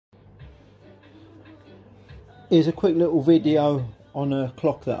Here's a quick little video on a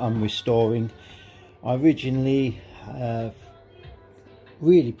clock that I'm restoring. I originally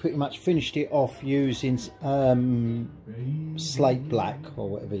really pretty much finished it off using slate black or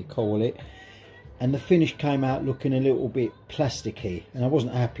whatever you call it, and the finish came out looking a little bit plasticky and I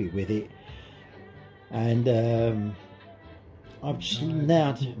wasn't happy with it. And I've just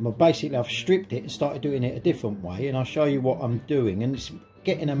now basically I've stripped it and started doing it a different way, and I'll show you what I'm doing, and it's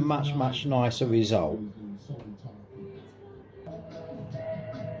getting a much nicer result.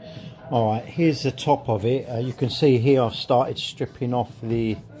 Alright, here's the top of it. You can see here I've started stripping off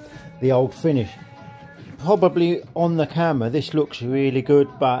the old finish. Probably on the camera this looks really good,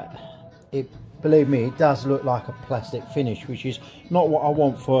 but believe me, it does look like a plastic finish, which is not what I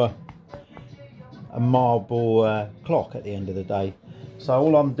want for a marble clock at the end of the day. So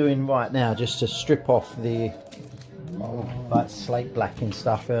all I'm doing right now, just to strip off the like slate blacking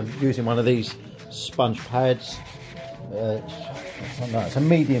stuff, using one of these sponge pads. I don't know, it's a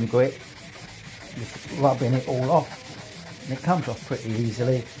medium grit, just rubbing it all off, and it comes off pretty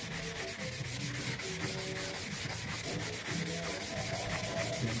easily.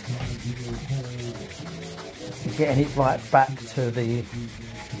 You're getting it right back to the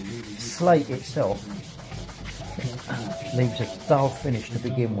slate itself. Leaves a dull finish to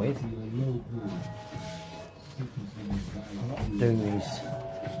begin with. What I'll do is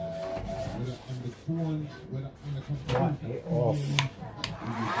wipe it off,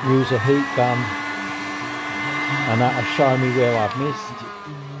 use a heat gun, and that'll show me where I've missed.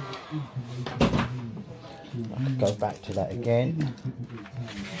 I can go back to that again.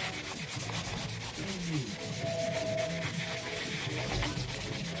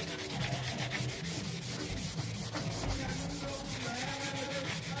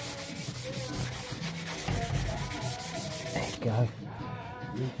 There you go.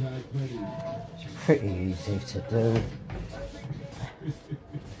 It's pretty easy to do.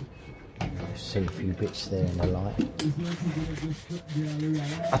 See a few bits there in the light.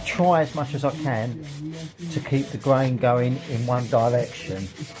 I try as much as I can to keep the grain going in one direction.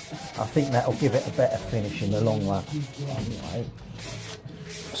 I think that'll give it a better finish in the long run anyway.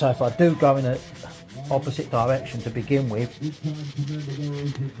 So if I do go in an opposite direction to begin with,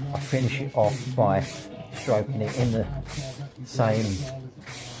 I finish it off by stroking it in the same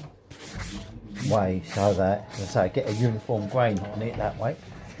way, so that, as I say, get a uniform grain on it that way.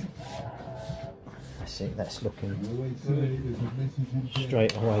 That's it, that's looking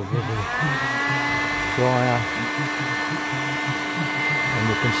straight away really drier, and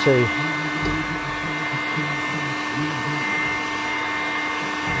you can see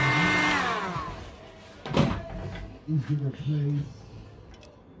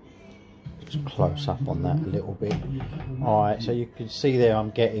just close up on that a little bit. Alright, so you can see there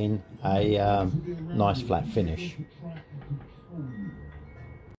I'm getting a nice flat finish.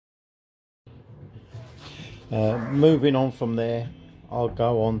 Moving on from there, I'll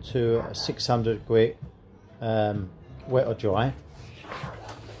go on to a 600 grit wet or dry.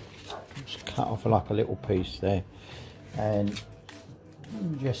 Just cut off like a little piece there, and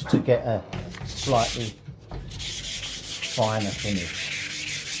just to get a slightly finer finish.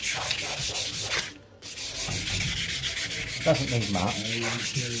 Doesn't need much.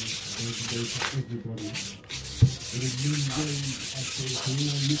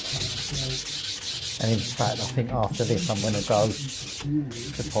 And in fact, I think after this I'm going to go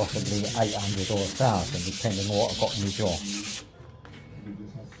to possibly 800 or 1000, depending on what I've got in the jaw.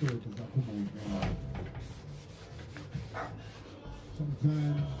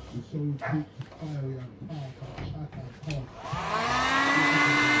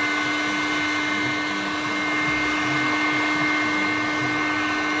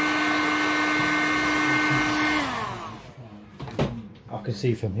 I can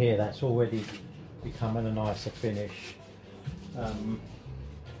see from here that's already becoming a nicer finish.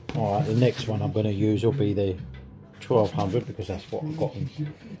 Alright, the next one I'm going to use will be the 1200, because that's what I've got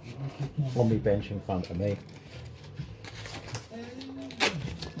on my bench in front of me.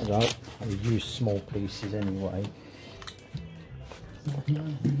 I use small pieces anyway.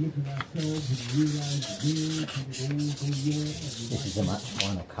 This is a much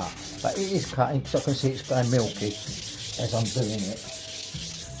finer cut, but it is cutting because I can see it's going milky as I'm doing it.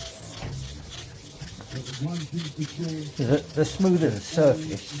 The smoother the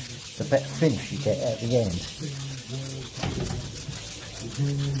surface, the better finish you get at the end.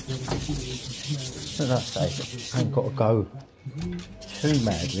 As I say, I ain't got to go too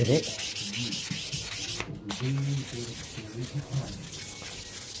mad with it.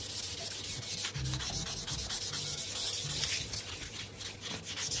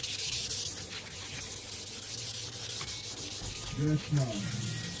 It's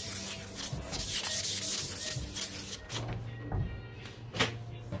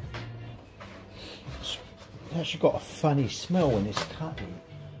actually got a funny smell when it's cutting.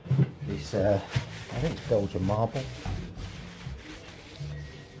 This, I think it's Belgian marble.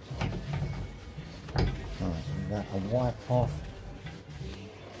 Right, that a wipe off.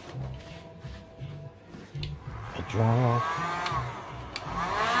 A dry off.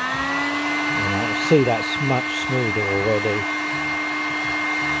 Right, see that's much smoother already.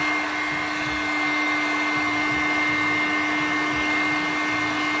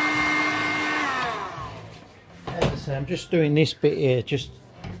 I'm just doing this bit here just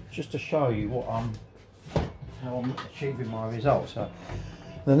to show you what how I'm achieving my results. So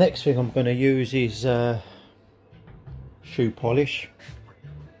the next thing I'm going to use is shoe polish,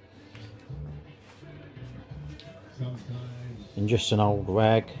 and just an old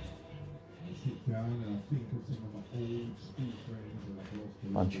rag.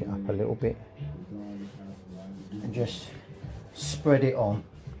 Bunch it up a little bit and just spread it on.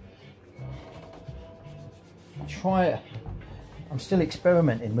 Try it. I'm still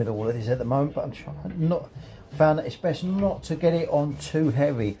experimenting with all of this at the moment, but I'm found that it's best not to get it on too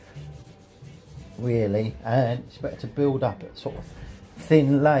heavy, really, and it's better to build up at sort of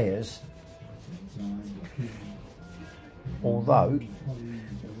thin layers. Although,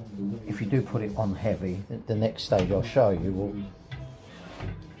 if you do put it on heavy, the next stage I'll show you will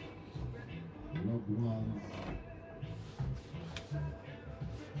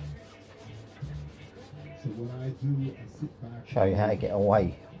show you how to get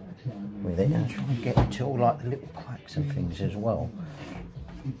away with it, and try and get into all like the little cracks and things as well.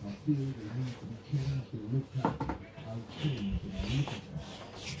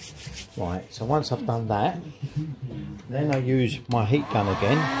 Right, so once I've done that, then I use my heat gun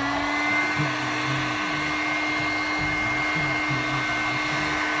again.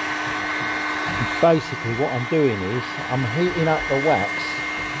 And basically what I'm doing is I'm heating up the wax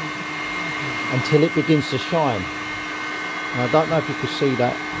until it begins to shine. And I don't know if you can see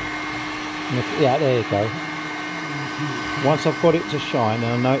that. Yeah, there you go. Once I've got it to shine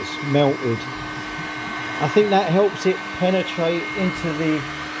and I know it's melted, I think that helps it penetrate into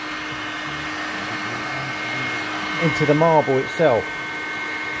the marble itself.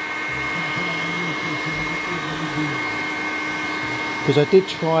 Because I did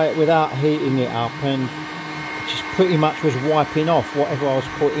try it without heating it up, and it just pretty much was wiping off whatever I was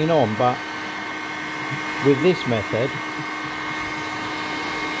putting on, but with this method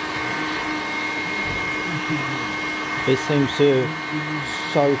it seems to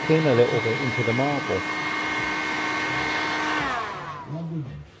soak in a little bit into the marble.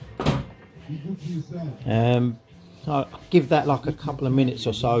 I'll give that like a couple of minutes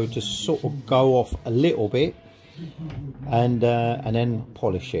or so to sort of go off a little bit, and then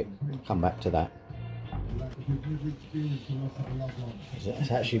polish it. Come back to that. It's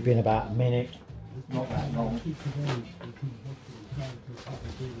actually been about a minute. Not that long.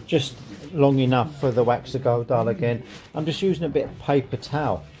 Just long enough for the wax to go dull again. I'm just using a bit of paper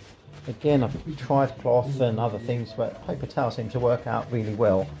towel. Again, I've tried cloth and other things, but paper towel seems to work out really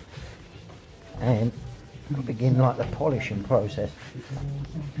well. And I'll begin like the polishing process.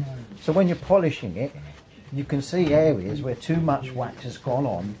 So when you're polishing it, you can see areas where too much wax has gone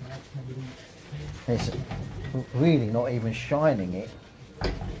on. It's really not even shining it.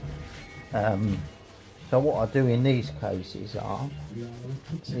 So what I do in these cases are,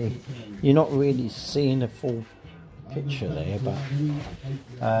 see, you're not really seeing the full picture there, but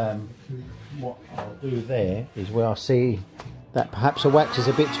what I'll do there is where I see that perhaps the wax is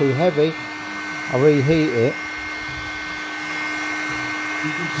a bit too heavy, I reheat it,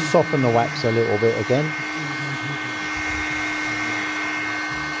 soften the wax a little bit again,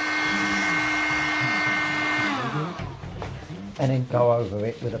 and then go over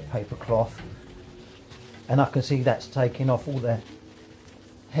it with a paper cloth, and I can see that's taking off all the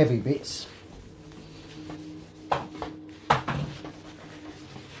heavy bits.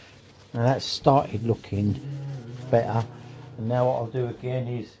 Now that's started looking better, and now what I'll do again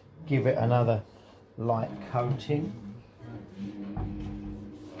is give it another light coating.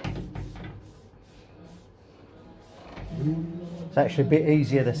 It's actually a bit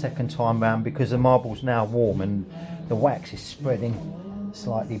easier the second time round because the marble's now warm and the wax is spreading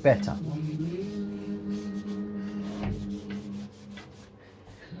slightly better.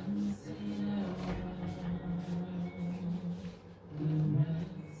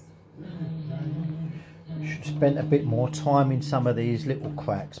 Should have spent a bit more time in some of these little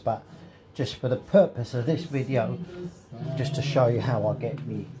cracks, but just for the purpose of this video, just to show you how I get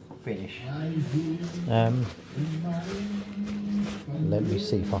finish. Let me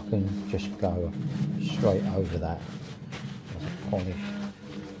see if I can just go straight over that. Polished.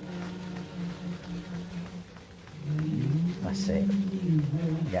 That's it.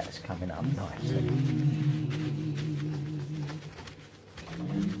 Yeah, it's coming up nicely.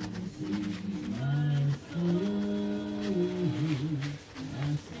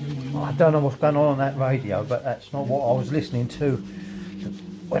 I don't know what's going on that radio, but that's not what I was listening to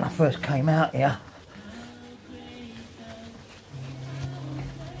when I first came out here.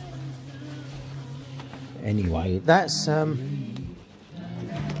 Anyway, that's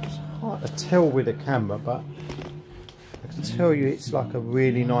it's hard to tell with the camera, but I can tell you it's like a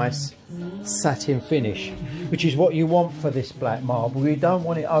really nice satin finish, which is what you want for this black marble. You don't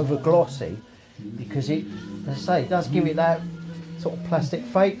want it over glossy, because it, as I say, it does give it that sort of plastic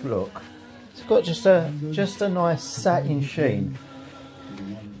fake look. It's got just a nice satin sheen.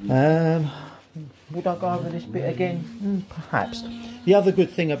 Would I go over this bit again? Perhaps. The other good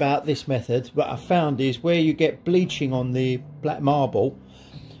thing about this method, what I found, is where you get bleaching on the black marble,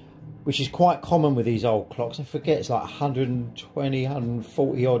 which is quite common with these old clocks. I forget, it's like 120,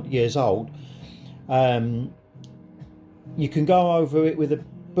 140 odd years old. You can go over it with a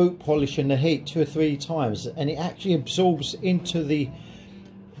boot polish and the heat 2 or 3 times, and it actually absorbs into the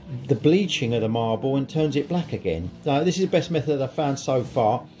bleaching of the marble and turns it black again. So this is the best method I've found so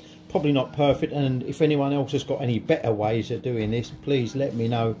far. Probably not perfect, and if anyone else has got any better ways of doing this, please let me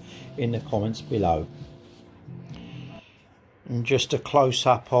know in the comments below. And just a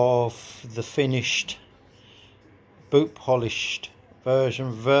close-up of the finished boot polished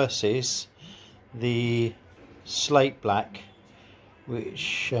version versus the slate black,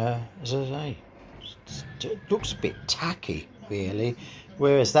 which as I say, looks a bit tacky really,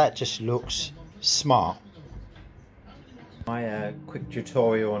 whereas that just looks smart. My quick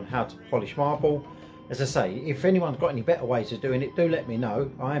tutorial on how to polish marble. As I say, if anyone's got any better ways of doing it, do let me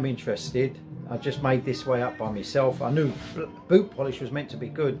know. I am interested. I just made this way up by myself. I knew boot polish was meant to be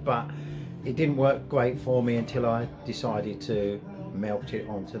good, but it didn't work great for me until I decided to melt it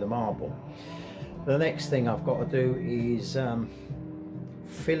onto the marble. The next thing I've got to do is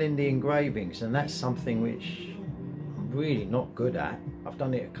fill in the engravings, and that's something which I'm really not good at. I've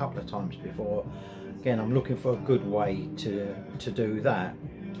done it a couple of times before. Again, I'm looking for a good way to do that,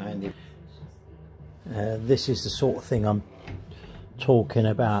 and this is the sort of thing I'm talking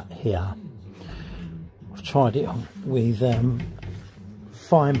about here. I've tried it with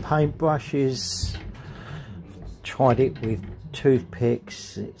fine paint brushes, tried it with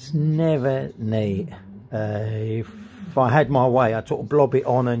toothpicks. It's never neat. If I had my way, I'd sort of blob it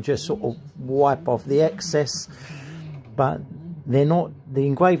on and just sort of wipe off the excess, but they're not, the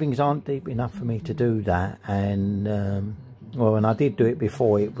engravings aren't deep enough for me to do that. And well, when I did do it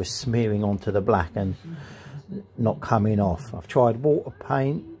before, it was smearing onto the black and not coming off. I've tried water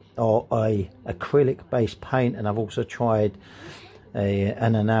paint or a acrylic based paint, and I've also tried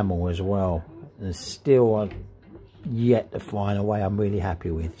an enamel as well, and still I've yet to find a way I'm really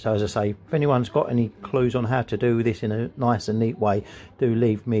happy with. So as I say, if anyone's got any clues on how to do this in a nice and neat way, do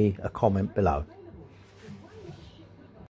leave me a comment below.